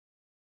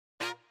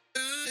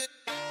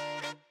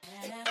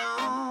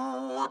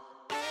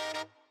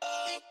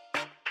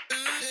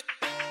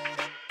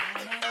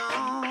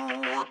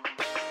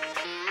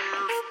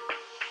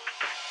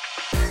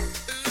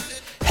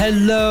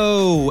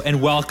Hello,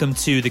 and welcome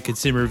to the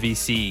Consumer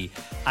VC.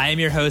 I am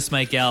your host,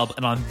 Mike Gelb,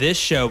 and on this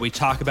show, we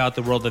talk about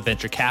the world of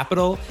venture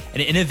capital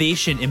and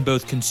innovation in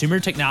both consumer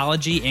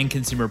technology and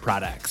consumer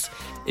products.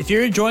 If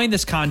you're enjoying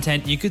this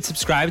content, you could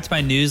subscribe to my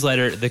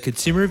newsletter,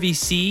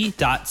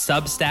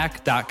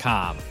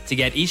 theconsumervc.substack.com, to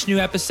get each new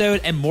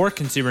episode and more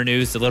consumer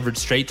news delivered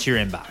straight to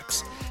your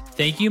inbox.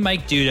 Thank you,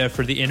 Mike Duda,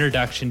 for the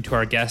introduction to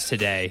our guest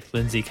today,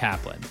 Lindsay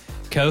Kaplan,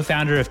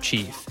 co-founder of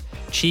Chief.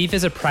 Chief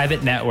is a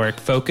private network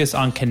focused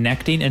on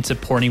connecting and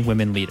supporting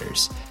women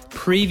leaders.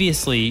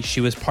 Previously,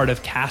 she was part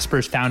of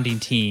Casper's founding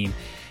team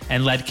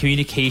and led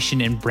communication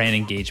and brand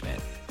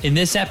engagement. In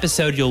this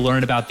episode, you'll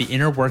learn about the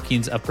inner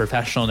workings of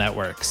professional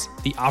networks,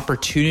 the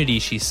opportunity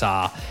she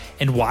saw,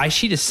 and why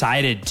she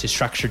decided to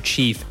structure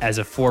Chief as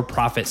a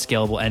for-profit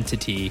scalable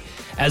entity,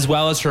 as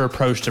well as her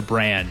approach to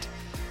brand.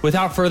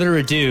 Without further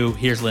ado,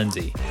 here's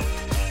Lindsay.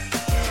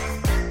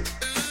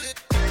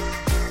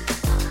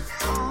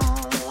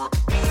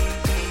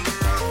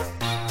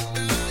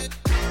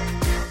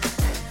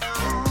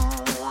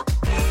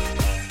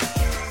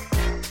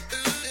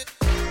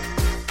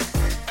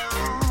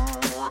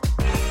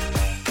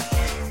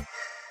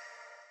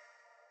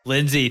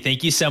 Lindsay,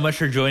 thank you so much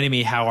for joining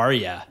me. How are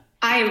you?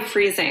 I am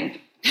freezing.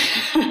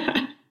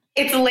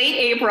 It's late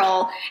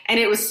April and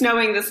it was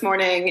snowing this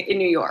morning in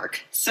New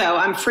York. So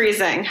I'm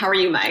freezing. How are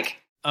you, Mike?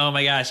 Oh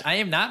my gosh, I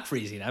am not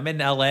freezing. I'm in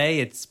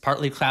LA. It's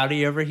partly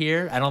cloudy over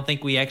here. I don't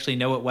think we actually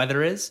know what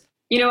weather is.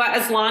 You know what?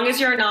 As long as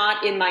you're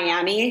not in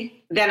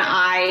Miami, then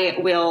I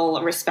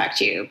will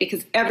respect you,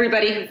 because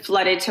everybody who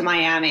flooded to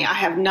Miami, I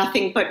have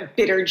nothing but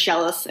bitter,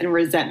 jealous, and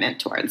resentment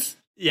towards.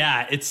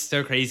 Yeah, it's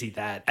so crazy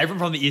that everyone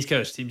from the East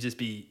Coast seems to just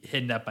be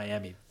hitting up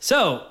Miami.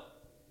 So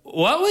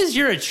what was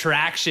your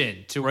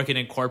attraction to working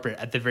in corporate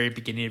at the very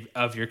beginning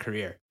of your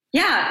career?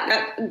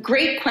 Yeah,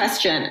 great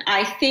question.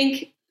 I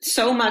think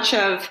so much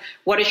of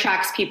what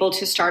attracts people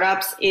to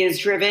startups is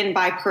driven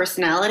by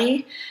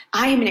personality.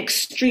 I am an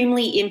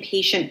extremely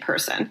impatient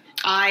person.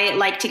 I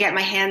like to get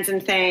my hands in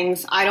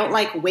things. I don't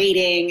like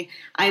waiting.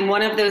 I'm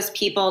one of those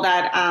people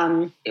that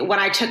when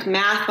I took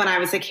math when I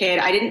was a kid,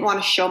 I didn't want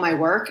to show my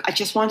work. I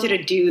just wanted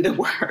to do the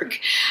work.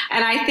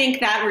 And I think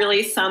that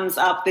really sums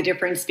up the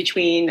difference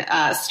between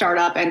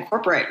startup and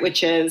corporate,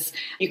 which is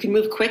you can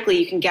move quickly,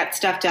 you can get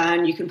stuff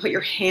done, you can put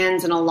your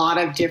hands in a lot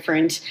of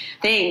different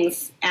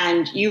things,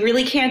 and you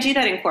really can't do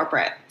that in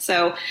corporate.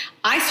 So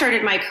I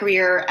started my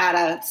career at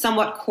a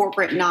somewhat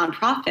corporate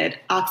nonprofit,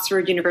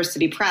 Oxford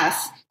University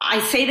Press.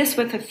 I say this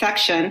with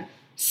affection.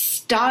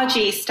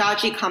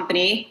 Stodgy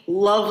company,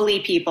 lovely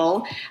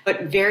people,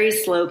 but very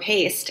slow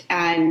paced.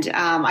 And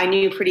I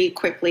knew pretty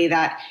quickly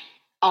that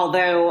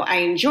although I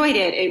enjoyed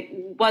it, it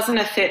wasn't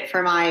a fit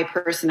for my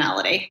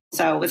personality.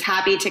 So I was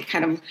happy to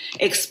kind of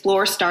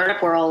explore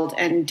startup world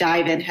and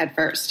dive in head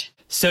first.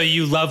 So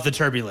you love the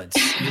turbulence,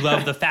 you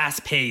love the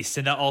fast pace,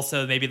 and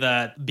also maybe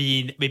the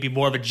being maybe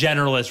more of a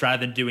generalist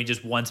rather than doing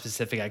just one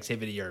specific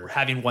activity or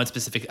having one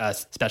specific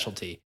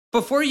specialty.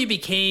 Before you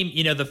became,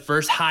 the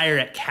first hire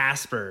at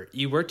Casper,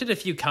 you worked at a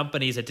few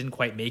companies that didn't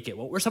quite make it.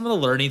 What were some of the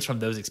learnings from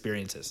those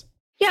experiences?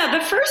 Yeah,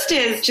 the first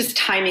is just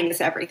timing is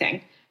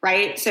everything,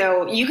 right?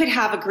 So you could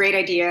have a great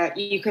idea,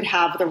 you could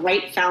have the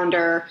right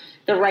founder,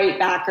 the right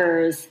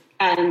backers,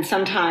 and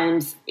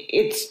sometimes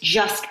it's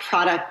just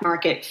product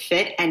market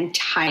fit and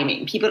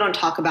timing. People don't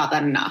talk about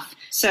that enough.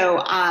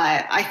 So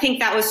I think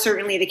that was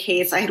certainly the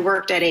case. I had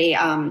worked at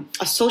a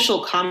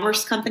social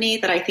commerce company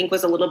that I think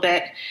was a little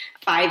bit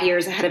 5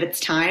 years ahead of its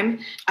time.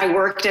 I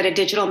worked at a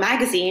digital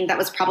magazine that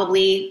was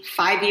probably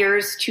 5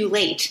 years too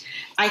late.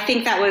 I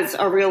think that was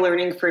a real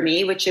learning for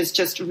me, which is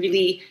just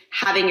really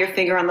having your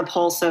finger on the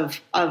pulse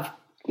of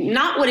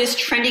not what is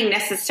trending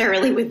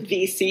necessarily with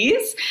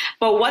VCs,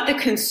 but what the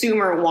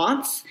consumer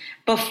wants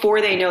before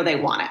they know they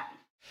want it.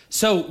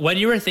 So when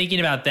you were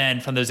thinking about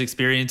then from those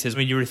experiences,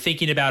 when you were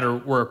thinking about or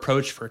were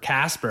approached for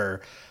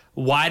Casper,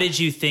 why did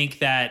you think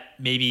that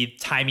maybe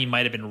timing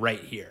might have been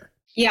right here?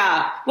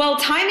 Yeah, well,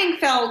 timing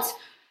felt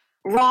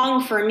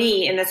wrong for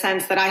me in the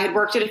sense that I had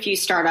worked at a few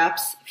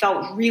startups,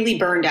 felt really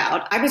burned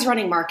out. I was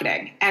running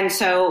marketing. And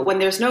so when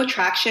there's no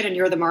traction and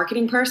you're the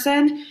marketing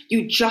person,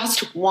 you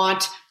just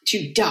want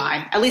to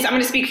die. At least I'm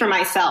going to speak for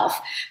myself.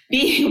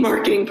 Being a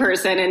marketing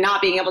person and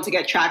not being able to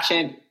get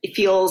traction, it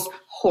feels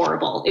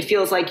horrible. It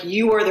feels like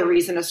you are the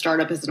reason a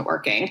startup isn't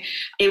working.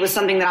 It was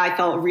something that I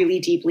felt really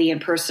deeply and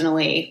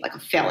personally like a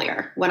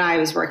failure when I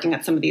was working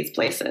at some of these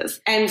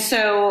places. And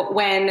so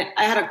when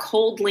I had a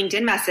cold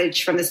LinkedIn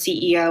message from the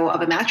CEO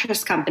of a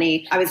mattress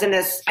company, I was in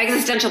this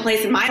existential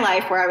place in my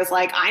life where I was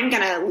like, I'm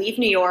going to leave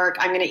New York.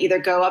 I'm going to either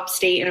go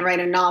upstate and write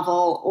a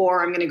novel,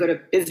 or I'm going to go to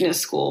business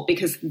school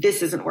because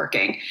this isn't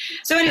working.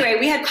 So anyway,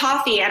 we had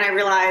coffee and I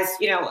realized,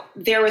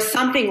 there was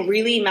something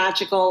really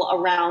magical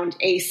around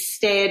a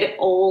staid,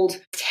 old,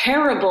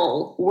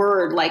 terrible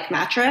word like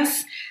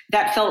mattress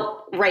that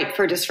felt ripe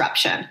for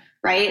disruption,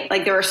 right?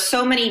 Like there are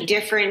so many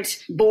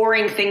different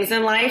boring things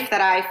in life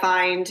that I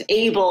find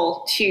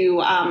able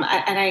to,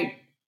 I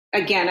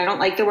don't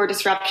like the word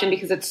disruption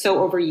because it's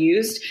so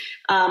overused,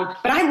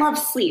 but I love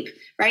sleep,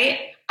 right?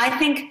 I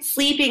think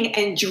sleeping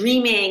and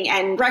dreaming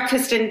and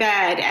breakfast in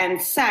bed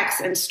and sex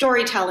and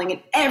storytelling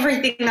and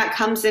everything that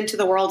comes into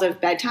the world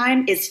of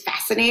bedtime is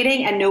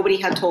fascinating, and nobody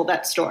had told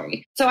that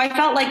story. So I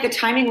felt like the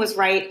timing was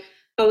right,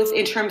 both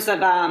in terms of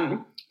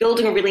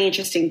building a really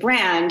interesting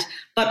brand,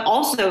 but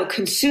also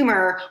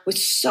consumer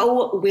was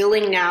so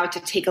willing now to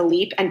take a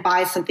leap and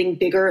buy something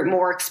bigger,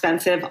 more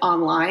expensive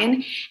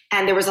online.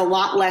 And there was a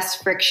lot less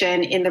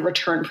friction in the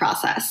return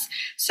process.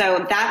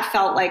 So that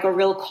felt like a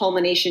real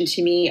culmination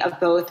to me of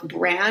both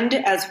brand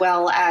as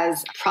well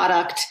as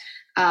product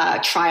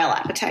trial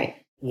appetite.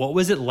 What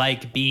was it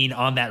like being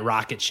on that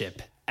rocket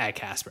ship at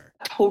Casper?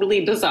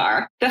 Totally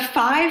bizarre. The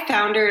 5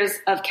 founders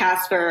of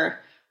Casper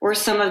were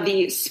some of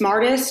the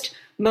smartest,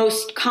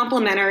 most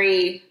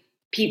complimentary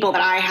people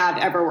that I have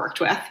ever worked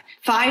with.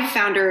 5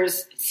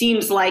 founders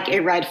seems like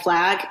a red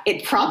flag.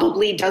 It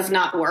probably does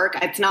not work.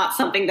 It's not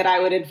something that I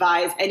would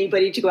advise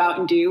anybody to go out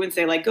and do and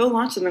say, like, go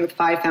launch something with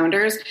 5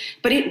 founders.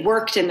 But it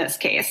worked in this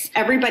case.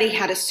 Everybody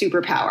had a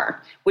superpower,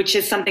 which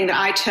is something that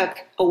I took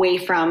away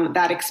from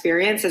that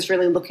experience, is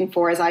really looking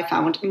for as I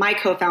found my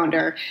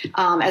co-founder,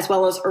 as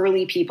well as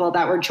early people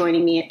that were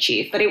joining me at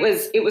Chief. But it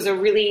was a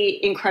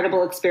really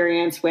incredible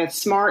experience with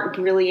smart,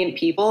 brilliant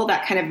people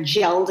that kind of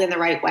gelled in the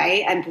right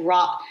way and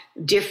brought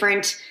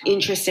different,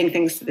 interesting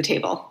things to the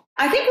table.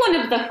 I think one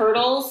of the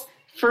hurdles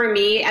for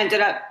me ended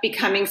up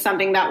becoming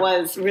something that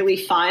was really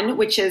fun,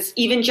 which is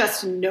even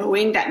just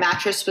knowing that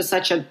mattress was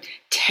such a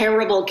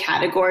terrible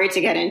category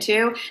to get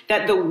into,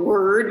 that the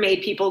word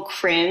made people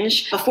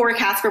cringe. Before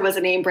Casper was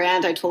a name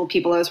brand, I told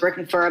people I was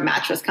working for a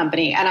mattress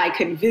company, and I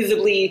could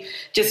visibly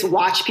just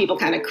watch people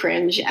kind of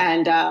cringe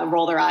and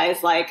roll their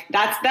eyes. Like,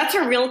 that's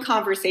a real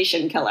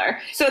conversation killer.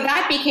 So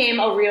that became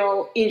a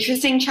real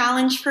interesting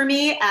challenge for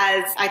me,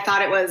 as I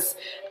thought it was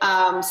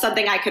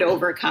something I could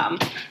overcome.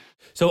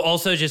 So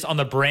also just on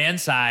the brand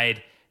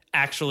side,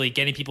 actually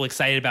getting people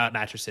excited about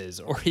mattresses,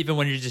 or even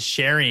when you're just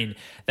sharing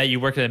that you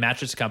work at a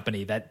mattress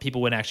company, that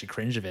people wouldn't actually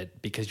cringe of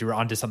it because you were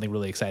onto something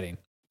really exciting.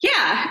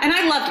 Yeah, and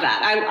I loved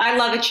that. I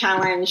love a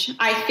challenge.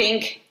 I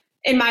think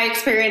in my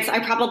experience, I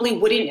probably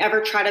wouldn't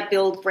ever try to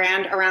build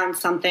brand around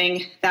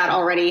something that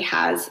already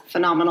has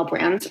phenomenal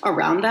brands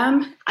around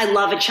them. I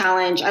love a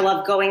challenge. I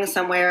love going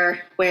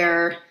somewhere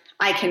where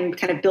I can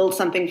kind of build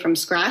something from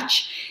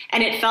scratch.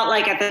 And it felt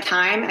like at the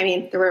time, I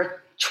mean, there were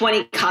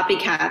 20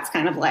 copycats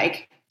kind of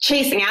like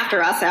chasing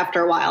after us after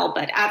a while.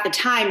 But at the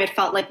time, it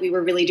felt like we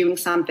were really doing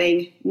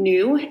something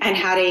new and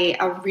had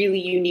a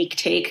really unique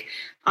take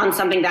on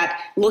something that,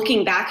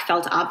 looking back,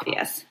 felt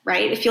obvious,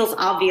 right? It feels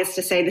obvious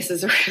to say this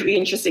is a really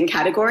interesting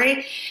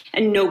category,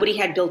 and nobody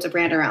had built a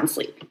brand around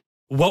sleep.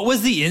 What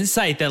was the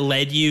insight that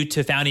led you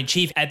to founding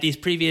Chief? At these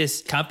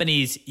previous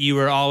companies, you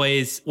were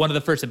always one of the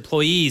first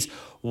employees.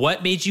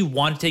 What made you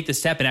want to take the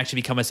step and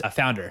actually become a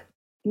founder?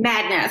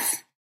 Madness.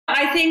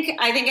 I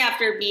think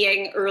after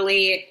being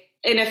early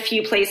in a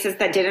few places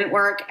that didn't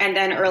work, and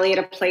then early at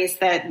a place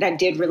that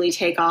did really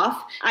take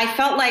off, I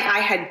felt like I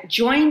had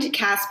joined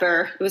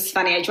Casper. It was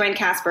funny. I joined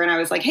Casper and I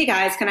was like, hey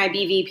guys, can I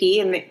be VP?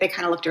 And they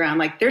kind of looked around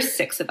like, there's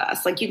 6 of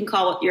us. Like, you can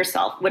call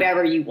yourself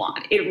whatever you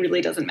want. It really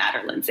doesn't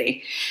matter,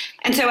 Lindsay.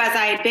 And so as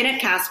I had been at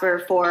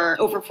Casper for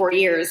over 4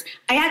 years,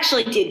 I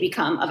actually did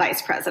become a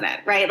vice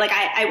president, right? Like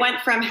I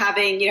went from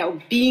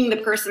having, being the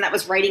person that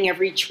was writing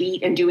every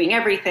tweet and doing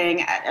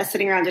everything,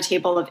 sitting around a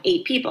table of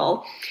 8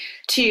 people,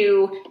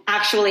 to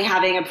actually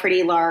having a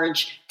pretty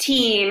large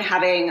team,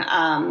 having,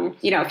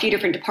 a few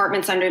different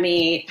departments under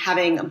me,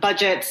 having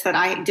budgets that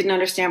I didn't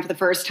understand for the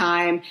first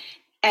time,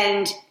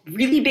 and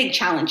really big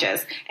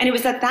challenges. And it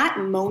was at that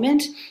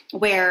moment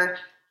where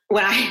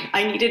when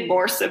I needed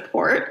more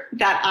support,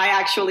 that I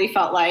actually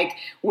felt like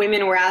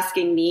women were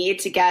asking me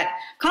to get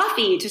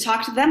coffee to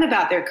talk to them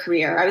about their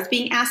career. I was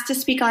being asked to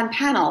speak on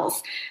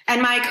panels.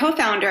 And my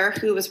co-founder,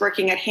 who was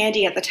working at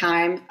Handy at the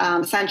time,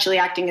 essentially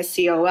acting as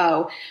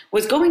COO,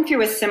 was going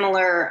through a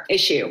similar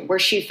issue where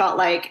she felt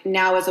like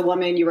now as a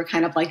woman, you were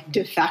kind of like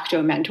de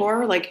facto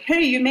mentor, like,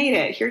 hey, you made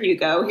it. Here you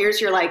go. Here's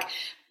your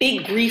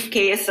big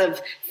briefcase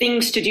of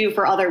things to do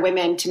for other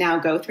women to now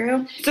go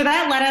through. So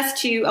that led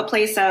us to a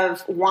place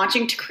of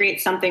wanting to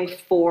create something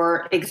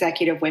for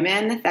executive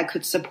women that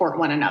could support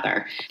one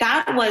another.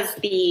 That was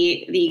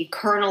the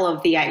kernel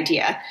of the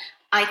idea.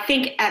 I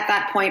think at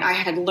that point I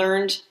had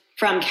learned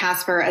from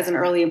Casper as an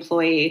early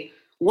employee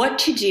what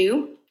to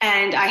do,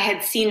 and I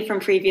had seen from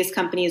previous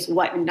companies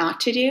what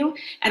not to do.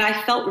 And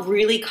I felt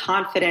really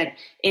confident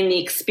in the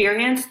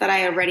experience that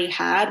I already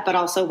had, but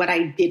also what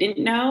I didn't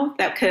know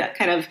that could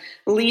kind of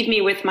lead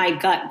me with my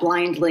gut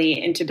blindly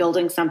into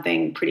building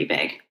something pretty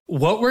big.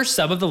 What were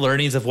some of the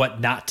learnings of what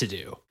not to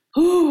do?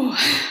 Ooh.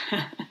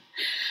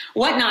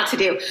 What not to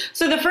do.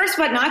 So the first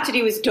what not to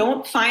do is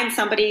don't find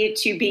somebody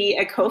to be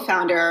a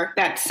co-founder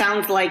that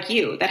sounds like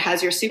you, that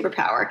has your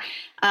superpower.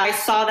 I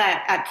saw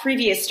that at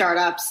previous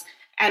startups.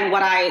 And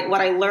what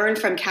I learned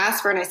from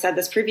Casper, and I said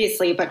this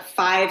previously, but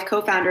 5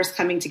 co-founders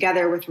coming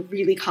together with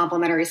really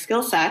complementary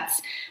skill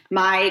sets.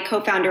 My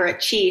co-founder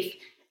at Chief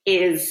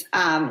is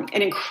an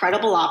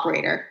incredible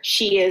operator.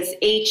 She is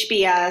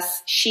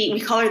HBS.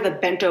 We call her the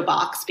bento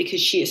box because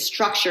she is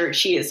structured.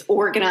 She is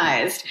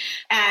organized.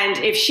 And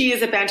if she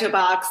is a bento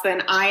box,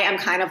 then I am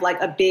kind of like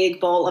a big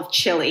bowl of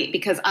chili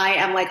because I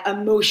am like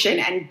emotion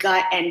and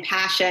gut and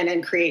passion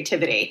and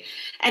creativity.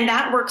 And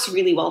that works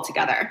really well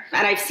together.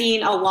 And I've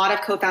seen a lot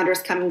of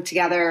co-founders coming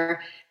together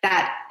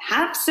that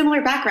have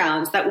similar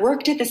backgrounds, that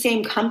worked at the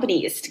same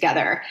companies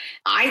together.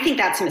 I think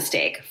that's a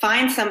mistake.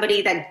 Find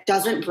somebody that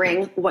doesn't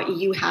bring what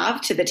you have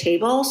to the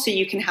table so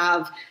you can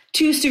have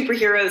two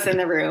superheroes in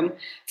the room.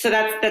 So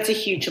that's a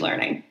huge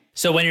learning.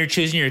 So when you're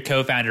choosing your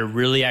co-founder,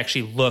 really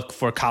actually look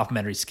for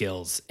complementary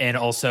skills and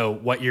also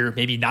what you're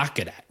maybe not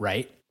good at,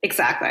 right?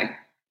 Exactly.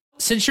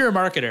 Since you're a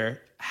marketer,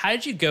 how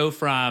did you go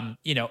from,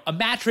 a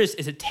mattress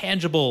is a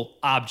tangible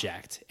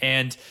object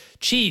and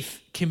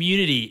Chief,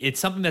 community, it's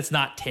something that's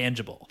not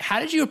tangible. How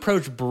did you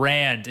approach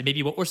brand and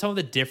maybe what were some of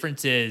the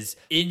differences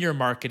in your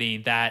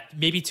marketing that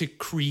maybe to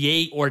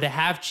create or to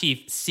have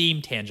Chief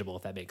seem tangible,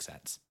 if that makes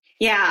sense?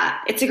 Yeah,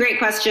 it's a great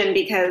question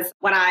because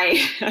when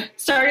I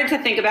started to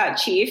think about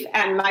Chief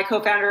and my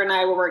co-founder and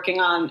I were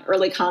working on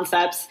early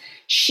concepts,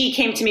 she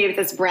came to me with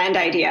this brand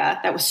idea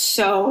that was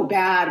so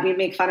bad. We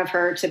make fun of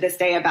her to this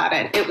day about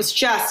it. It was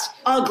just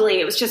ugly.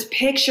 It was just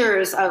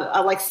pictures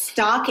of like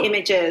stock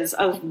images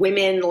of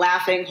women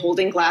laughing,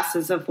 holding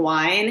glasses of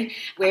wine,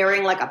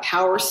 wearing like a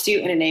power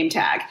suit and a name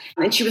tag.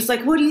 And she was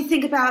like, what do you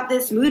think about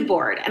this mood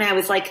board? And I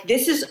was like,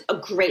 this is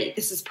great.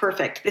 This is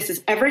perfect. This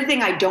is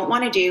everything I don't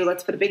want to do.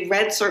 Let's put a big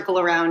red circle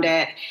around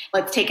it.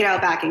 Let's take it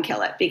out back and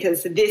kill it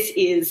because this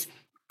is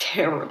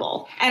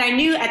terrible. And I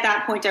knew at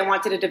that point I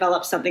wanted to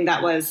develop something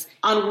that was,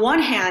 on one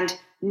hand,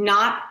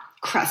 not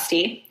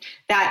crusty,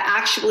 that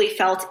actually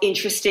felt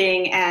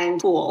interesting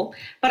and cool.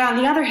 But on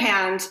the other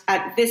hand,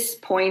 at this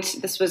point,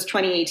 this was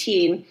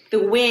 2018, the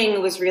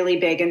wing was really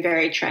big and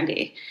very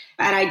trendy.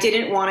 And I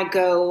didn't want to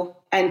go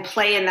and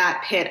play in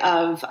that pit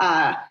of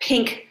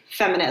pink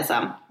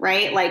feminism,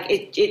 right? Like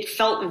it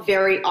felt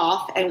very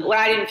off and what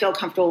I didn't feel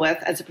comfortable with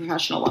as a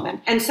professional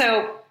woman. And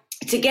so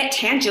to get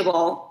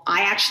tangible,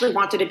 I actually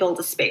wanted to build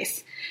a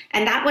space.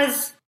 And that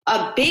was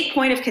a big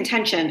point of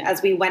contention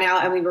as we went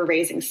out and we were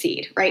raising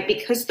seed, right?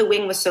 Because the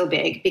wing was so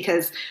big,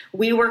 because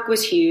WeWork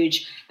was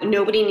huge,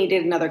 nobody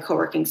needed another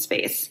co-working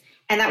space.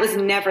 And that was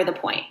never the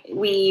point.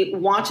 We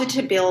wanted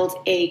to build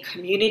a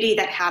community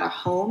that had a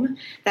home,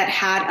 that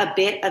had a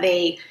bit of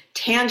a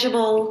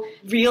tangible,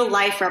 real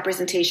life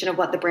representation of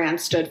what the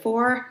brand stood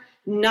for,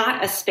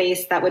 not a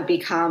space that would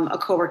become a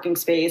co-working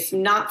space,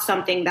 not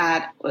something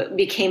that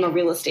became a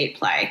real estate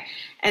play.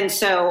 And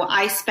so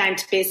I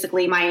spent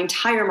basically my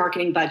entire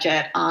marketing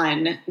budget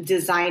on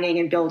designing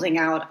and building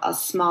out a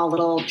small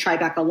little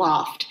Tribeca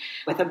loft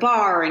with a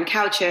bar and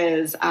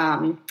couches.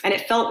 And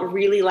it felt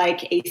really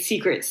like a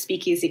secret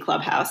speakeasy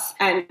clubhouse.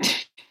 And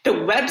the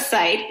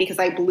website, because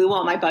I blew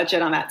all my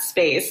budget on that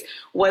space,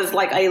 was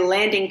like a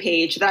landing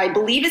page that I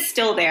believe is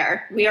still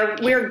there.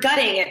 We're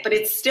gutting it, but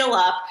it's still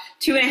up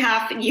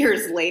 2.5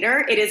 years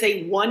later. It is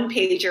a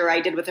one-pager I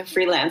did with a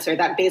freelancer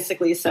that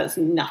basically says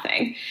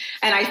nothing.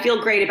 And I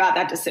feel great about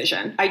that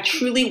decision. I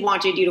truly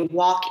wanted you to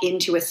walk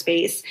into a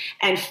space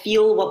and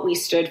feel what we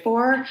stood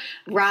for,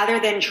 rather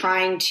than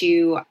trying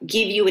to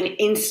give you an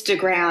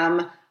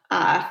Instagram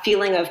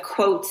feeling of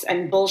quotes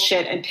and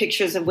bullshit and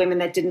pictures of women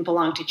that didn't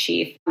belong to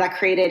Chief. That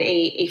created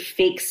a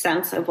fake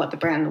sense of what the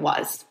brand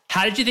was.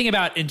 How did you think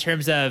about in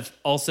terms of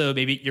also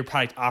maybe your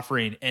product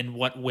offering and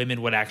what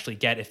women would actually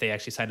get if they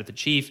actually signed up to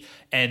Chief,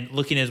 and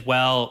looking as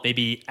well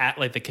maybe at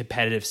like the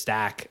competitive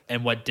stack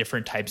and what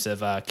different types of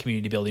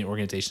community building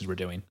organizations were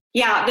doing?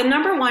 Yeah, the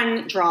number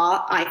one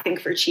draw, I think,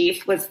 for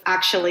Chief was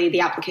actually the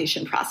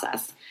application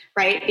process,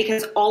 right?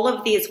 Because all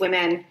of these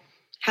women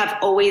have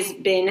always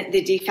been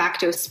the de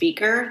facto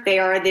speaker. They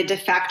are the de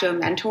facto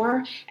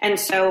mentor. And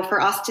so for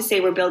us to say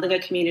we're building a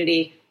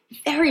community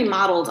very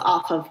modeled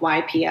off of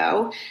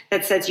YPO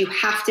that says you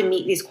have to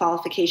meet these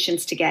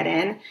qualifications to get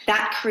in,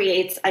 that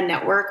creates a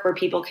network where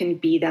people can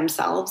be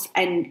themselves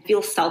and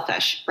feel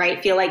selfish,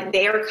 right? Feel like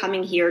they are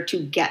coming here to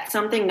get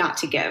something, not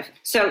to give.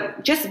 So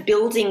just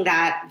building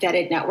that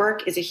vetted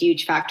network is a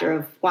huge factor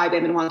of why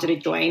women wanted to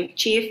join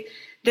Chief.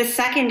 The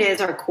second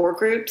is our core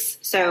groups.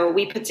 So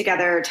we put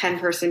together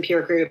 10-person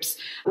peer groups.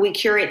 We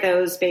curate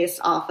those based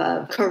off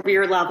of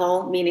career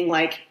level, meaning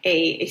like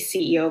a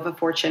CEO of a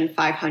Fortune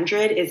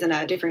 500 is in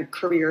a different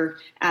career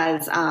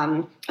as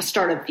a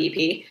startup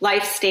VP.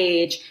 Life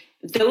stage.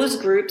 Those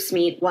groups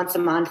meet once a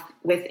month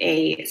with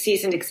a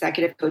seasoned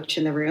executive coach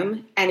in the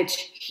room. And it's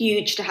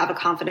huge to have a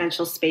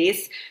confidential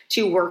space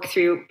to work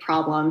through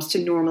problems, to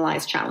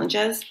normalize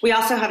challenges. We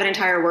also have an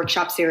entire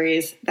workshop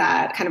series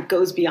that kind of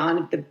goes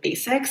beyond the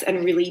basics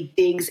and really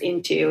digs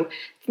into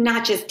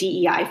not just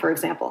DEI, for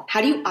example.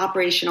 How do you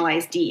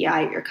operationalize DEI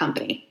at your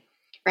company?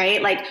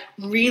 right? Like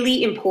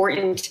really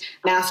important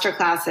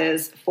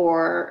masterclasses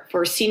for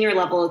senior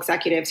level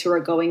executives who are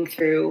going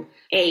through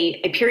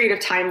a period of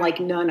time like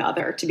none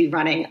other to be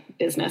running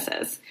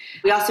businesses.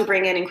 We also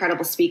bring in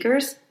incredible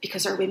speakers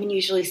because our women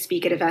usually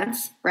speak at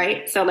events,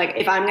 right? So like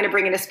if I'm going to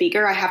bring in a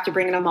speaker, I have to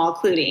bring in Amal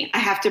Clooney. I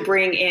have to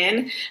bring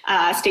in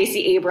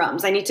Stacey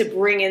Abrams. I need to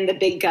bring in the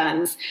big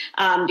guns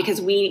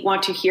because we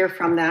want to hear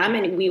from them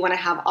and we want to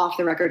have off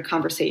the record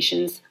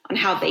conversations on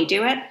how they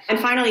do it. And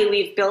finally,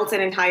 we've built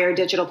an entire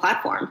digital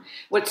platform.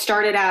 What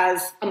started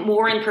as a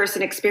more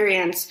in-person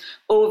experience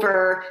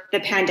over the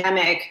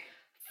pandemic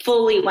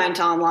fully went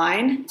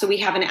online. So we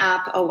have an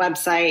app, a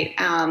website.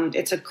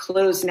 It's a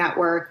closed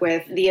network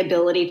with the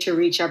ability to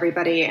reach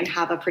everybody and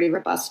have a pretty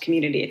robust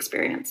community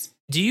experience.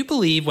 Do you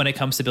believe when it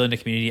comes to building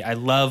a community, I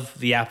love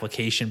the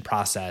application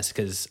process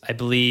because I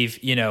believe,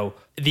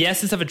 the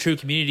essence of a true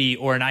community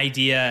or an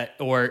idea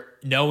or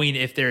knowing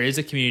if there is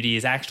a community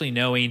is actually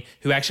knowing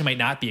who actually might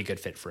not be a good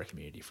fit for a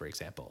community, for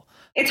example.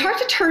 It's hard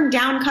to turn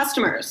down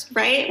customers,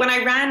 right? When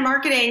I ran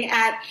marketing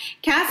at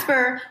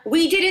Casper,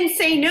 we didn't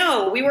say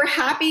no. We were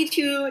happy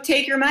to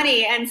take your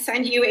money and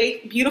send you a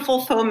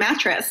beautiful foam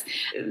mattress.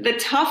 The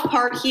tough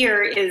part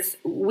here is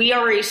we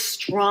are a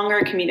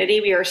stronger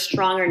community. We are a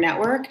stronger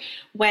network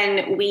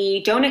when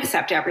we don't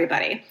accept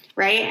everybody,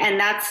 right? And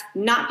that's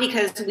not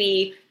because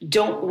we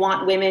don't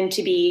want women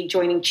to be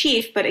joining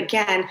Chief, but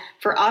again,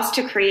 for us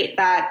to create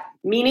that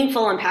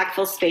meaningful,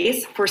 impactful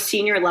space for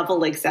senior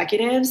level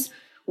executives,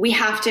 we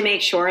have to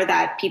make sure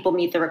that people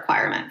meet the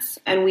requirements.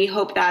 And we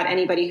hope that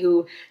anybody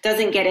who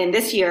doesn't get in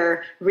this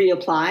year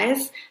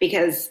reapplies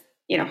because,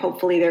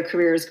 hopefully their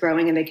career is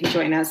growing and they can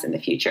join us in the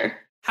future.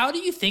 How do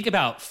you think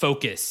about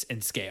focus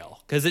and scale?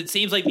 Because it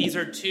seems like these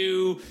are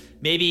two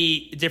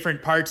maybe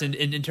different parts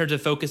in terms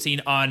of focusing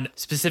on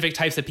specific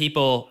types of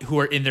people who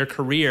are in their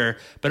career,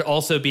 but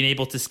also being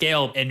able to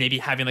scale and maybe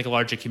having like a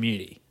larger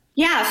community.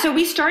 Yeah, so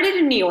we started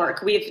in New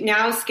York. We've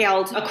now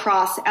scaled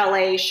across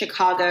LA,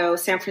 Chicago,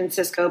 San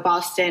Francisco,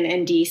 Boston,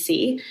 and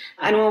DC.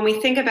 And when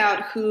we think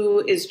about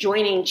who is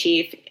joining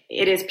Chief,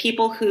 it is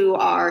people who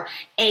are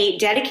A,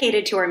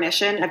 dedicated to our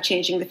mission of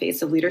changing the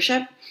face of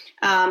leadership,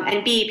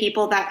 and B,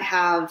 people that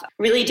have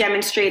really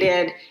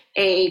demonstrated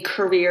a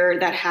career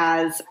that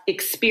has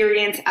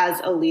experience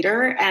as a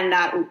leader and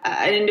that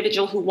an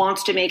individual who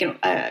wants to make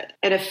an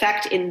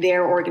effect in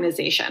their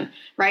organization,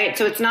 right?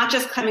 So it's not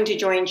just coming to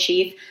join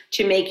Chief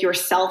to make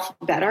yourself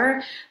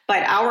better,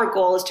 but our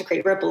goal is to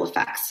create ripple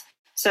effects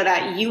so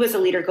that you as a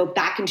leader go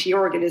back into your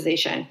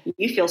organization.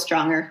 You feel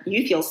stronger,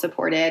 you feel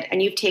supported,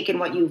 and you've taken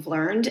what you've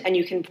learned and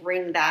you can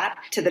bring that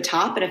to the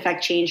top and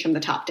affect change from the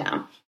top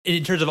down.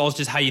 In terms of also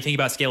just how you think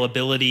about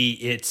scalability,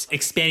 it's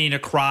expanding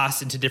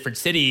across into different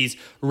cities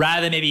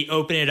rather than maybe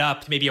open it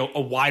up to maybe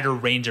a wider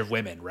range of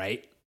women,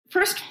 right?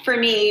 First, for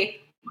me,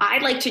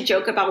 I'd like to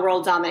joke about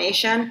world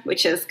domination,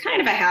 which is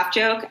kind of a half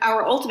joke.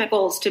 Our ultimate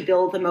goal is to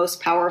build the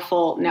most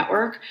powerful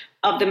network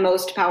of the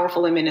most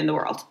powerful women in the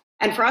world.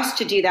 And for us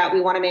to do that, we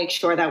want to make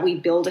sure that we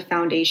build a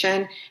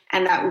foundation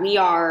and that we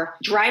are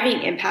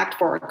driving impact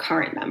for our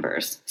current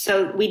members.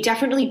 So we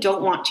definitely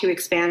don't want to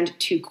expand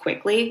too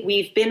quickly.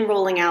 We've been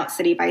rolling out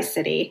city by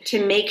city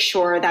to make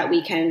sure that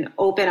we can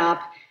open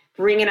up,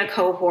 bring in a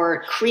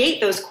cohort,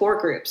 create those core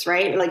groups,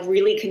 right? Like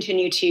really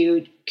continue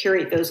to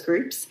curate those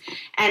groups.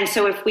 And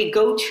so if we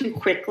go too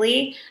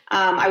quickly,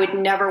 I would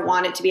never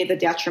want it to be at the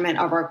detriment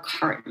of our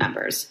current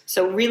members.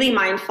 So really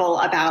mindful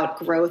about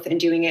growth and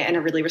doing it in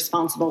a really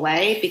responsible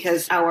way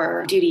because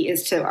our duty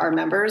is to our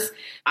members.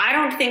 I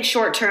don't think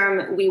short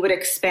term we would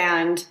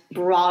expand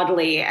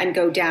broadly and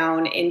go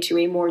down into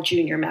a more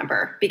junior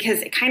member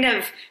because it kind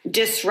of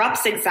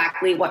disrupts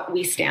exactly what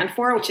we stand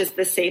for, which is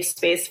the safe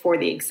space for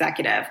the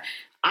executive.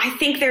 I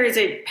think there is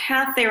a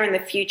path there in the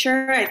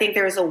future. I think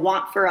there is a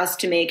want for us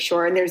to make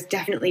sure, and there's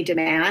definitely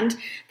demand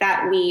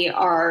that we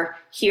are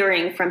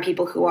hearing from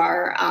people who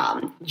are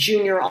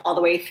junior all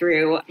the way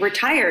through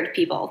retired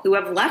people who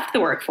have left the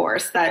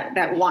workforce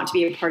that want to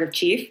be a part of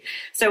Chief.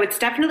 So it's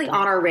definitely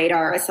on our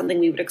radar as something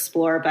we would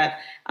explore, but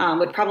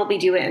would probably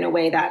do it in a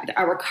way that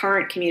our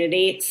current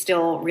community is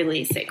still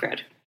really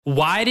sacred.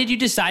 Why did you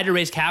decide to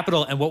raise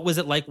capital and what was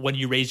it like when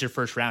you raised your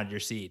first round, your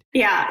seed?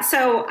 Yeah,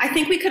 so I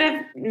think we could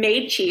have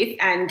made Chief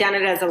and done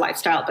it as a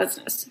lifestyle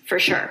business for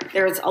sure.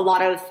 There's a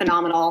lot of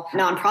phenomenal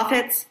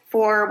nonprofits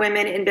for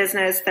women in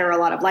business. There are a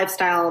lot of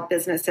lifestyle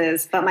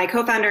businesses, but my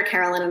co-founder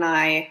Carolyn and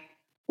I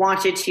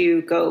wanted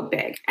to go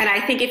big. And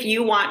I think if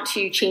you want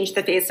to change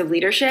the face of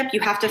leadership, you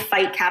have to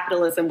fight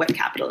capitalism with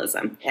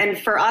capitalism. And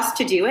for us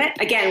to do it,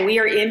 again, we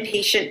are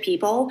impatient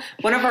people.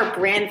 One of our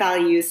brand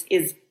values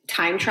is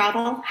time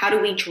travel. How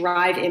do we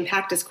drive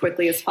impact as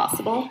quickly as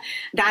possible?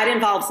 That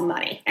involves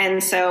money.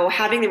 And so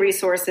having the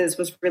resources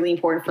was really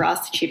important for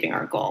us achieving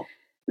our goal.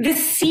 The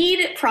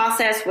seed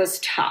process was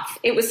tough.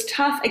 It was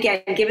tough,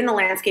 again, given the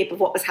landscape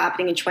of what was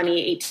happening in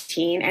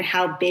 2018 and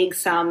how big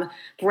some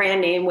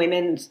brand name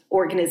women's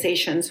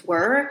organizations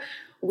were.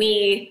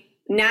 We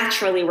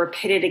naturally were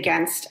pitted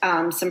against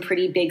some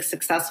pretty big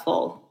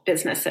successful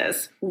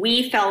businesses.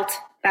 We felt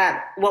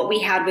that what we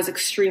had was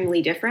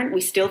extremely different.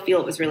 We still feel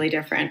it was really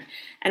different.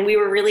 And we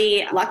were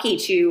really lucky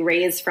to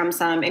raise from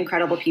some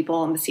incredible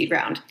people in the seed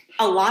round.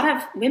 A lot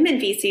of women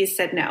VCs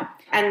said no.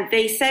 And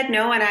they said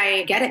no, and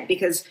I get it,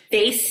 because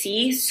they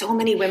see so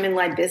many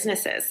women-led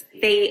businesses.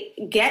 They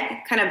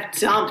get kind of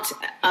dumped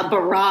a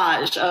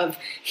barrage of,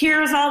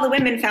 here's all the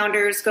women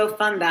founders, go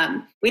fund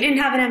them. We didn't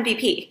have an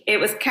MVP. It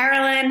was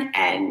Carolyn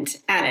and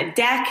Anna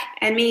Deck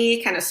and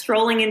me kind of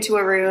strolling into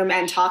a room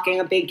and talking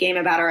a big game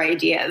about our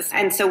ideas.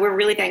 And so we're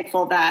really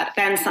thankful that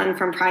Ben Sun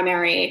from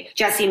Primary,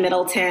 Jesse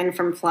Middleton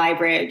from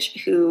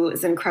Flybridge, who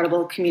is an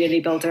incredible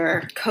community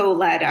builder,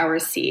 co-led our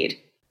seed.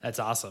 That's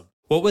awesome.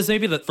 What was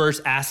maybe the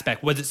first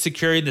aspect? Was it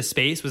securing the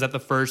space? Was that the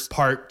first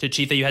part to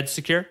Chief that you had to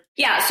secure?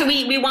 Yeah, so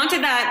we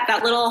wanted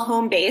that little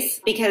home base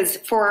because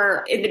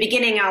in the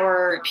beginning,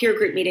 our peer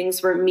group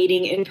meetings were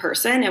meeting in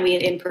person and we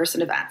had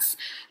in-person events.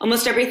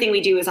 Almost everything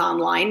we do is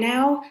online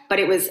now, but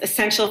it was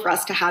essential for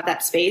us to have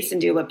that space and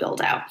do a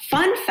build out.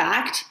 Fun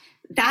fact,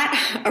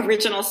 that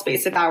original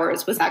space of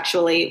ours was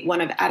actually one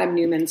of Adam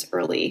Newman's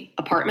early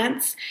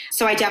apartments.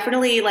 So I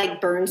definitely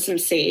burned some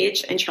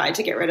sage and tried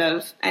to get rid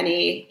of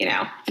any,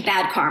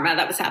 bad karma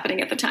that was happening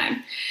at the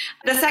time.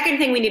 The second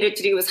thing we needed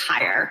to do was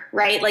hire,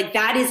 right?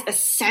 That is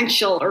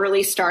essential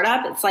early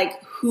startup. It's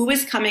who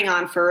is coming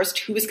on first?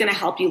 Who is going to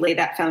help you lay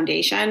that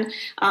foundation?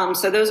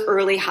 So those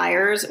early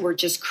hires were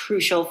just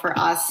crucial for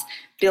us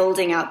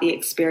building out the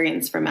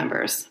experience for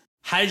members.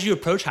 How did you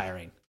approach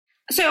hiring?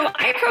 So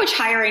I approach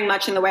hiring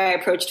much in the way I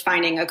approached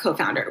finding a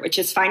co-founder, which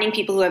is finding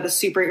people who have a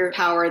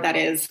superpower that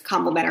is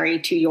complementary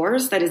to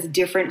yours, that is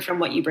different from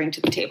what you bring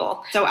to the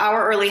table. So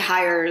our early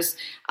hires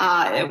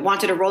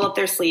wanted to roll up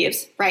their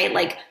sleeves,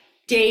 right?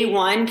 Day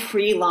one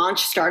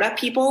pre-launch startup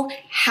people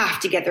have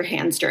to get their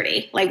hands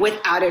dirty,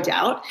 without a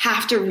doubt,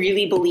 have to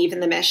really believe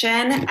in the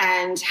mission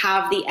and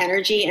have the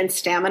energy and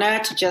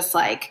stamina to just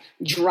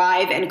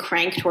drive and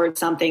crank towards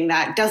something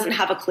that doesn't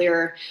have a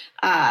clear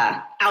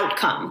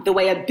outcome the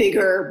way a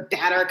bigger,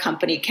 badder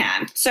company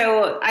can.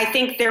 So I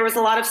think there was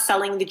a lot of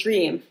selling the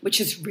dream, which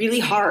is really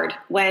hard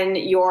when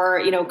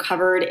you're,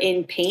 covered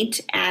in paint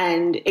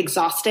and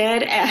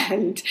exhausted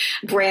and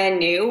brand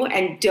new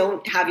and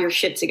don't have your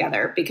shit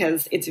together,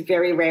 because it's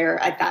very rare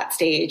at that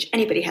stage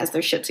anybody has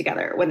their shit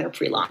together when they're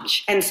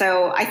pre-launch. And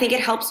so I think it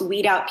helps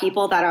weed out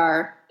people that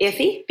are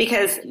iffy,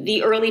 because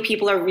the early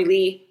people are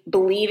really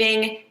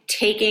believing,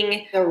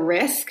 taking the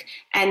risk,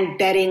 and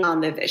betting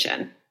on the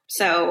vision.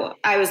 So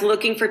I was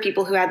looking for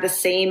people who had the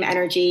same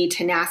energy,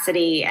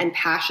 tenacity, and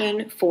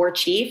passion for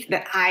Chief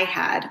that I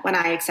had when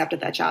I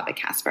accepted that job at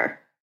Casper.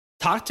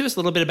 Talk to us a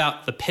little bit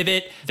about the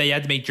pivot that you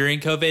had to make during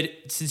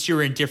COVID. Since you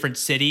were in different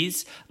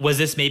cities, was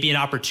this maybe an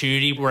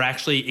opportunity where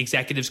actually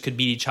executives could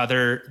meet each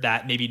other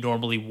that maybe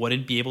normally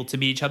wouldn't be able to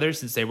meet each other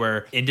since they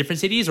were in different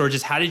cities? Or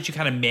just how did you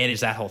kind of manage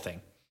that whole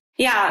thing?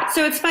 Yeah.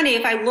 So it's funny.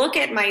 If I look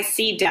at my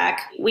seed deck,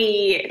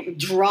 we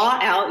draw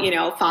out,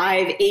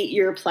 5-8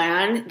 year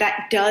plan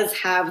that does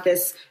have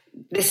this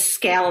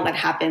scale that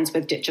happens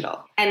with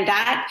digital. And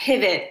that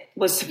pivot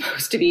was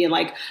supposed to be in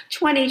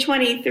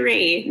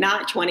 2023,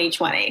 not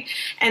 2020.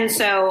 And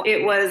so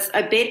it was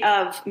a bit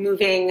of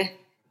moving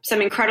some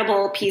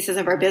incredible pieces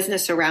of our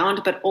business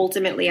around, but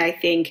ultimately I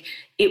think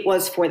it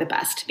was for the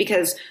best,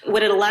 because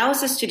what it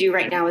allows us to do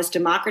right now is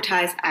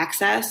democratize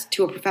access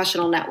to a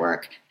professional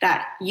network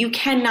that you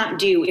cannot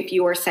do if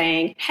you are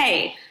saying,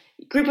 hey,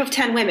 group of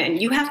 10 women,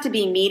 you have to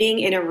be meeting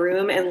in a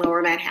room in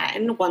Lower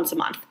Manhattan once a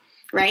month,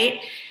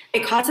 right?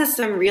 It causes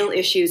some real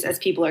issues as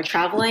people are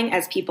traveling,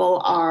 as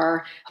people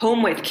are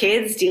home with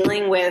kids,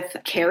 dealing with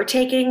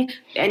caretaking,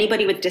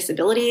 anybody with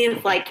disabilities.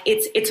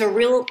 It's a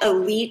real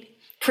elite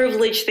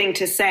privileged thing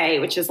to say,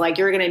 which is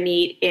you're going to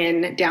meet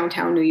in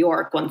downtown New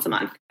York once a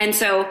month. And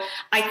so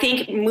I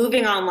think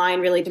moving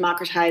online really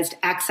democratized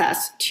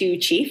access to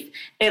Chief.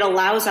 It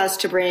allows us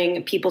to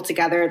bring people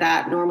together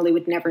that normally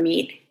would never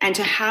meet, and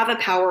to have a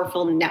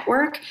powerful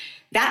network.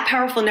 That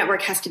powerful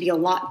network has to be a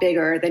lot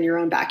bigger than your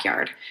own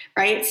backyard,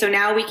 right? So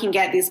now we can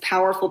get these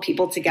powerful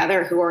people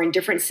together who are in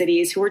different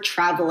cities, who are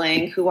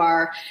traveling, who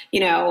are,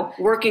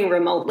 working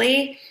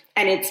remotely.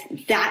 And it's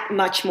that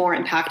much more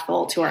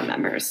impactful to our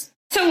members.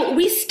 So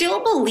we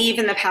still believe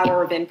in the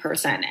power of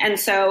in-person. And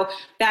so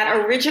that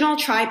original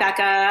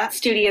Tribeca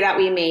studio that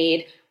we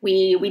made,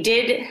 we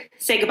did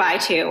say goodbye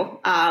to,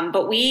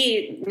 but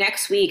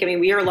next week,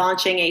 we are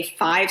launching a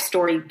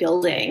 5-story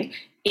building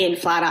in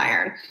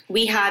Flatiron.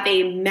 We have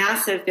a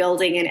massive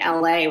building in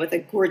LA with a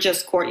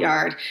gorgeous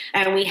courtyard,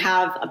 and we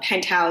have a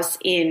penthouse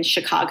in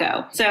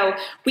Chicago. So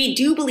we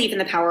do believe in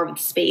the power of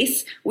the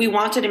space. We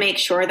wanted to make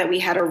sure that we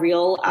had a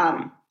real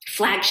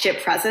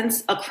flagship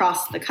presence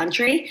across the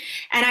country.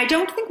 And I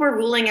don't think we're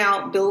ruling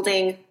out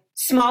building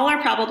smaller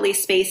probably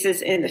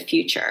spaces in the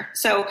future.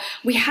 So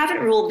we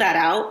haven't ruled that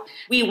out.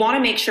 We want to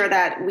make sure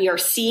that we are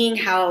seeing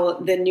how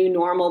the new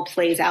normal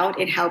plays out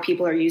in how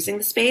people are using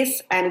the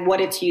space and what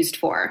it's used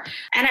for.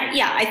 And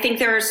I think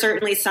there are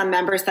certainly some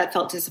members that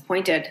felt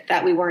disappointed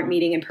that we weren't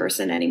meeting in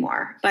person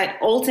anymore. But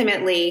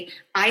ultimately,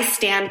 I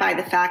stand by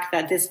the fact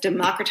that this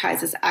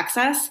democratizes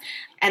access.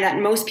 and that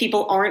most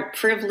people aren't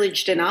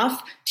privileged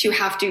enough to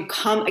have to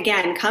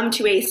come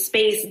to a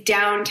space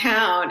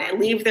downtown and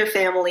leave their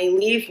family,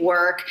 leave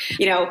work,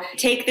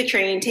 take the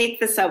train, take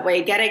the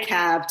subway, get a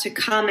cab to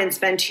come and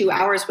spend 2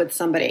 hours with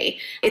somebody.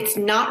 It's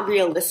not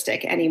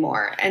realistic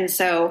anymore. And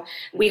so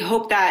we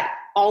hope that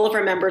all of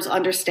our members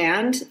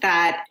understand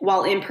that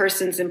while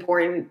in-person is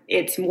important,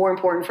 it's more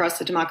important for us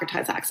to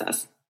democratize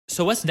access.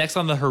 So what's next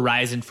on the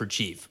horizon for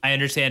Chief? I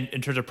understand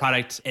in terms of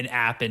product and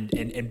app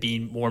and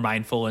being more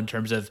mindful in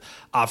terms of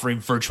offering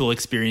virtual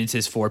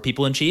experiences for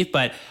people in Chief,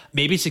 but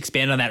maybe just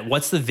expand on that.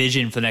 What's the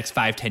vision for the next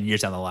 5-10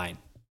 years down the line?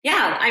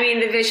 Yeah,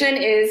 the vision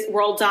is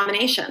world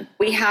domination.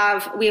 We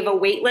have a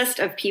wait list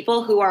of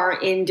people who are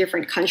in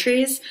different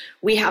countries.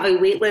 We have a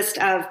wait list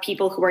of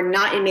people who are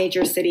not in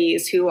major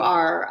cities who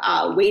are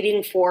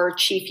waiting for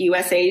Chief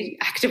USA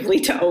actively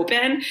to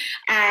open.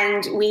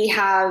 And we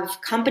have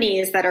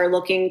companies that are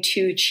looking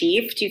to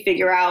Chief to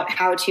figure out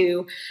how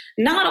to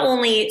not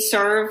only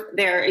serve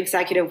their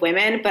executive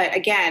women, but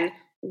again,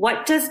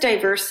 what does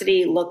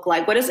diversity look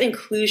like? What does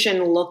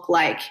inclusion look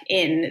like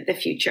in the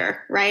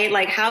future, right?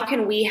 Like, how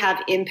can we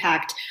have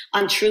impact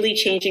on truly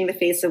changing the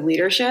face of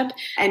leadership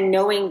and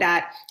knowing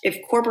that if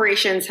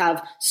corporations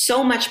have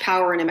so much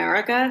power in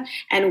America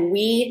and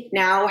we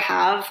now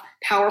have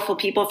powerful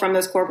people from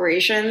those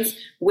corporations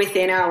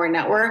within our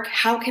network,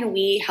 how can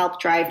we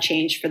help drive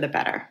change for the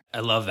better?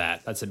 I love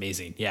that. That's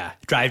amazing. Yeah.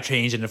 Drive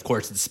change and, of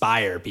course,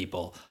 inspire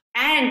people.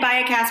 And buy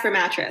a Casper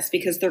mattress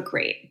because they're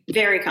great.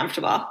 Very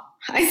comfortable.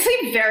 I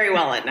sleep very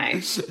well at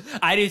night.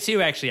 I do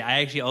too, actually.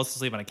 I actually also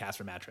sleep on a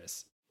Casper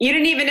mattress. You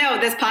didn't even know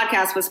this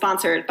podcast was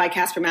sponsored by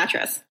Casper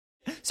Mattress.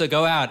 So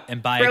go out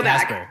and buy a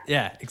Casper.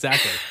 Yeah,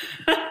 exactly.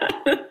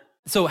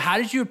 So how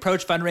did you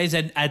approach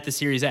fundraising at the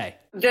Series A?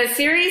 The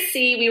Series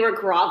C, we were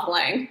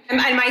groveling. And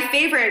my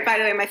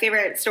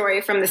favorite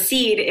story from the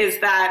seed is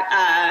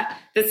that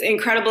this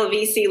incredible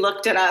VC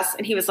looked at us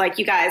and he was like,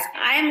 you guys,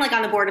 I'm like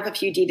on the board of a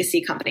few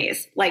D2C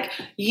companies. Like,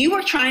 you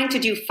are trying to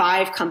do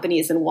 5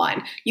 companies in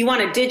one. You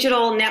want a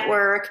digital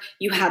network,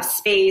 you have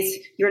space,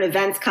 you're an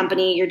events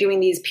company, you're doing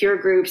these peer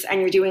groups,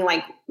 and you're doing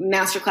like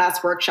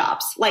masterclass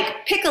workshops.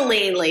 Like, pick a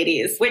lane,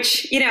 ladies,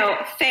 which,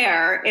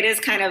 fair. It is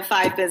kind of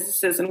 5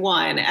 businesses in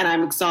one, and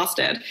I'm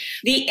exhausted.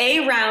 The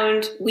A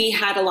round, we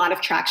had a lot of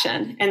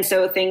traction. And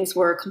so things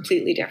were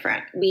completely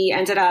different. We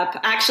ended up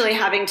actually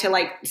having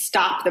to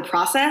stop the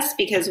process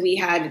because we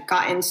had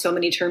gotten so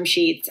many term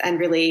sheets and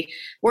really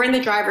were in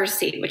the driver's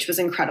seat, which was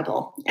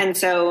incredible. And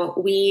so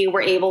we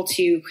were able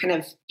to kind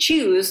of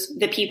choose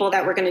the people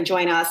that were going to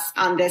join us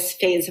on this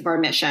phase of our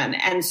mission.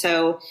 And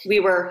so we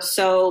were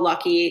so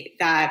lucky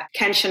that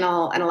Ken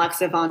Chanel and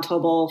Alexa Von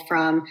Tobel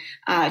from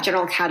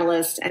General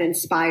Catalyst and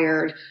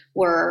Inspired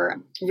were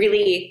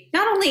really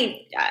not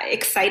only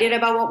excited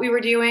about what we were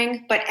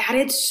doing, but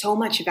added so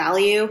much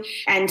value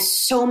and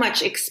so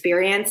much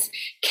experience.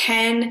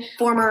 Ken,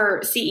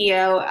 former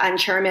CEO and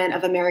chairman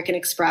of American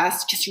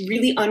Express, just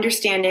really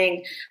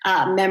understanding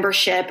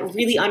membership,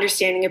 really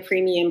understanding a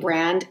premium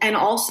brand, and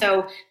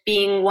also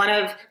being one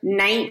of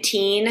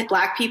 19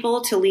 Black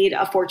people to lead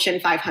a Fortune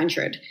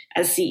 500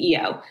 as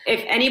CEO.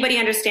 If anybody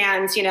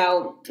understands,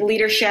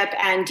 leadership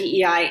and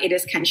DEI, it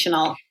is Ken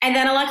Chanel. And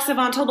then Alexa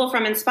Von Tobel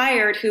from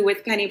Inspired, who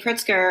with Penny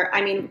Pritzker,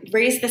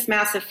 raised this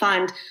massive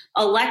fund.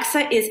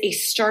 Alexa is a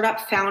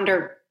startup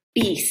founder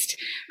beast.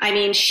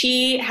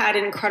 She had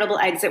an incredible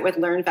exit with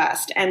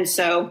LearnVest. And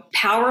so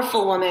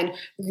powerful woman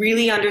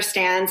really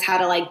understands how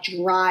to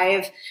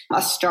drive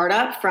a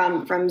startup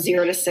from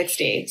 0 to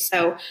 60.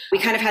 So we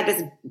kind of had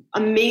this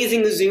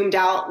amazing zoomed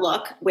out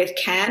look with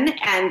Ken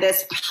and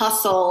this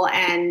hustle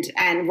and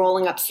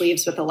rolling up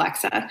sleeves with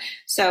Alexa.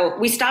 So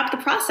we stopped the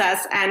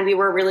process and we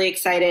were really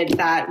excited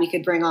that we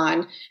could bring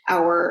on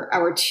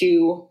our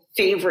 2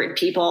 favorite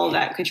people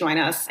that could join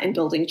us in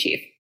building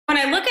Chief. When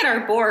I look at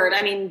our board,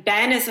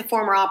 Ben is a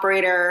former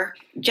operator.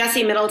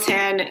 Jesse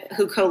Middleton,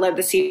 who co-led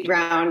the seed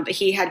round,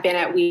 he had been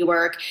at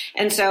WeWork.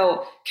 And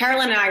so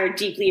Carolyn and I are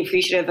deeply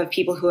appreciative of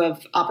people who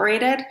have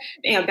operated.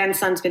 Ben's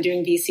son's been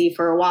doing VC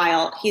for a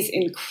while. He's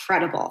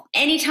incredible.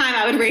 Anytime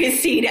I would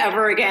raise seed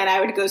ever again,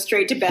 I would go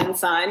straight to Ben's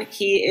son.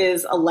 He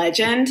is a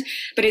legend.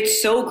 But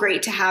it's so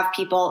great to have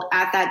people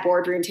at that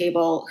boardroom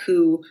table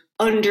who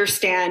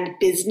understand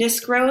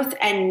business growth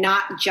and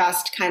not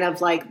just kind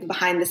of like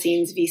behind the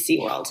scenes VC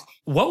world.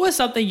 What was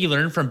something you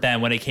learned from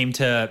Ben when it came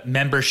to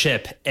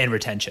membership and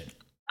retention?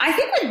 I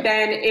think with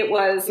Ben, it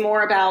was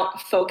more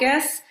about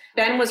focus.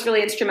 Ben was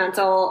really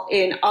instrumental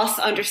in us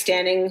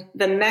understanding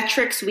the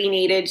metrics we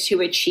needed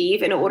to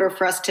achieve in order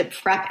for us to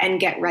prep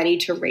and get ready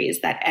to raise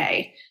that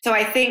A. So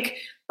I think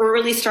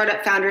early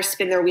startup founders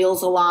spin their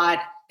wheels a lot.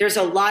 There's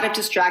a lot of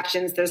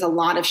distractions. There's a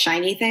lot of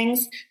shiny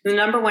things. The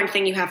number one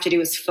thing you have to do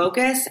is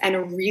focus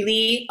and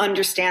really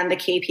understand the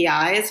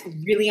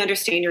KPIs, really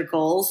understand your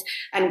goals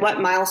and what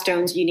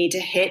milestones you need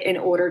to hit in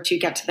order to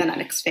get to the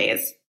next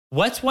phase.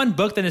 What's one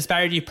book that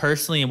inspired you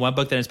personally and one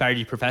book that inspired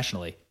you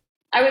professionally?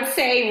 I would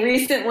say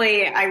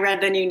recently I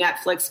read the new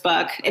Netflix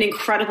book, an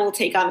incredible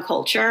take on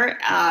culture,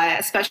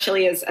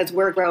 especially as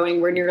we're growing.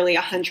 We're nearly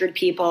 100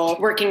 people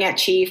working at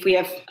Chief. We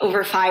have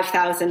over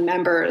 5,000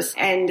 members.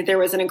 And there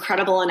was an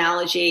incredible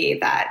analogy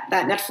that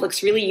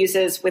Netflix really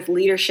uses with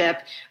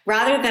leadership.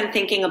 Rather than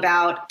thinking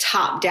about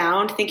top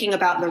down, thinking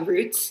about the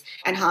roots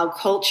and how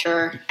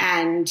culture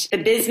and the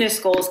business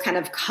goals kind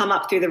of come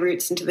up through the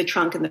roots into the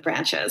trunk and the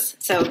branches.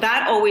 So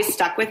that always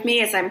stuck with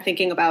me as I'm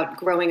thinking about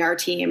growing our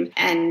team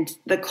and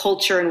the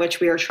culture in which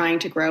we are trying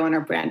to grow and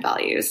our brand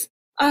values.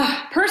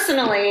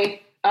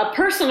 Personally, a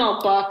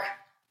personal book,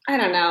 I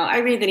don't know. I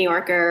read The New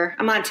Yorker.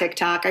 I'm on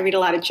TikTok. I read a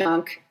lot of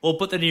junk. We'll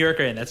put The New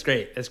Yorker in. That's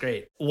great. That's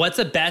great. What's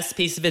the best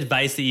piece of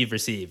advice that you've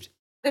received?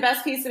 The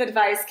best piece of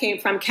advice came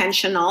from Ken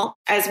Chenault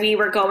as we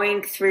were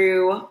going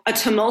through a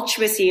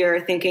tumultuous year,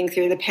 thinking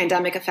through the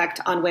pandemic effect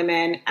on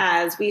women,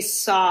 as we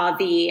saw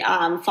the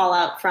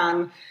fallout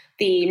from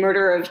the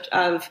murder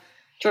of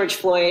George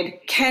Floyd.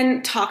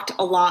 Ken talked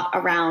a lot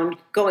around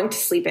going to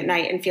sleep at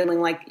night and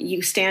feeling like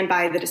you stand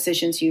by the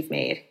decisions you've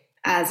made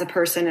as a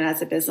person and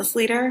as a business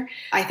leader.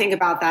 I think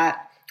about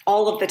that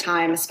all of the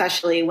time,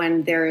 especially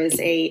when there is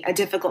a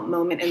difficult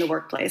moment in the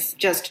workplace.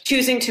 Just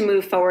choosing to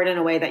move forward in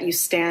a way that you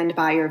stand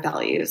by your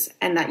values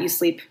and that you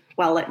sleep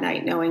well at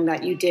night, knowing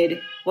that you did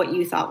what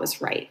you thought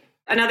was right.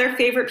 Another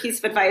favorite piece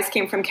of advice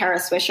came from Kara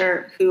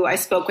Swisher, who I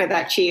spoke with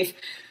at Chief,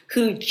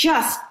 who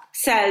just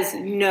says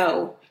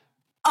no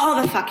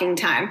all the fucking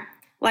time.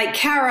 Like,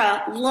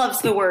 Kara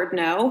loves the word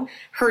no.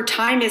 Her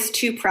time is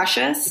too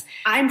precious.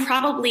 I'm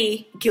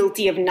probably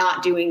guilty of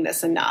not doing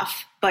this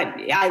enough, but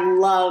I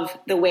love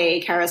the way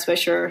Kara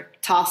Swisher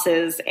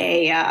tosses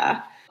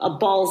a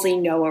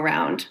ballsy no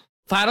around.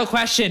 Final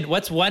question.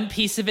 What's one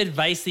piece of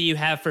advice that you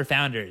have for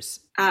founders?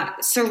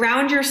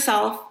 Surround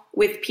yourself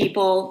with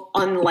people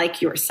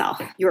unlike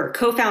yourself. Your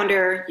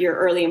co-founder, your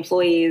early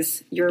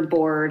employees, your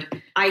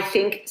board. I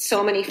think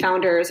so many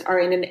founders are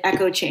in an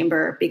echo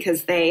chamber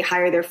because they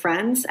hire their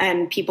friends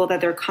and people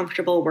that they're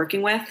comfortable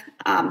working with.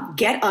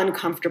 Get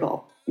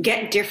uncomfortable.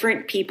 Get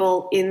different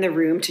people in the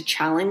room to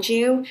challenge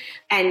you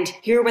and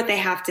hear what they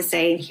have to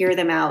say and hear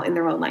them out in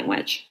their own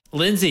language.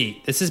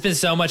 Lindsay, this has been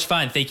so much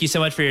fun. Thank you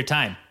so much for your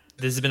time.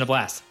 This has been a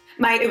blast.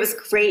 Mike, it was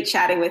great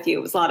chatting with you.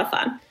 It was a lot of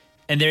fun.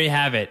 And there you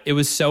have it. It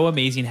was so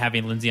amazing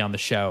having Lindsay on the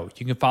show.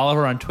 You can follow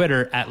her on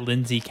Twitter at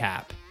Lindsay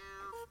Cap.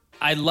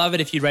 I'd love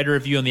it if you'd write a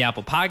review on the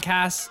Apple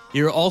Podcasts.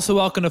 You're also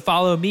welcome to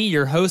follow me,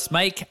 your host,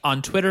 Mike,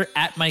 on Twitter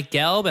at Mike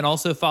Gelb, and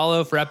also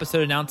follow for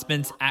episode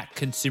announcements at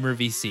Consumer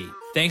VC.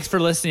 Thanks for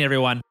listening,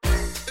 everyone.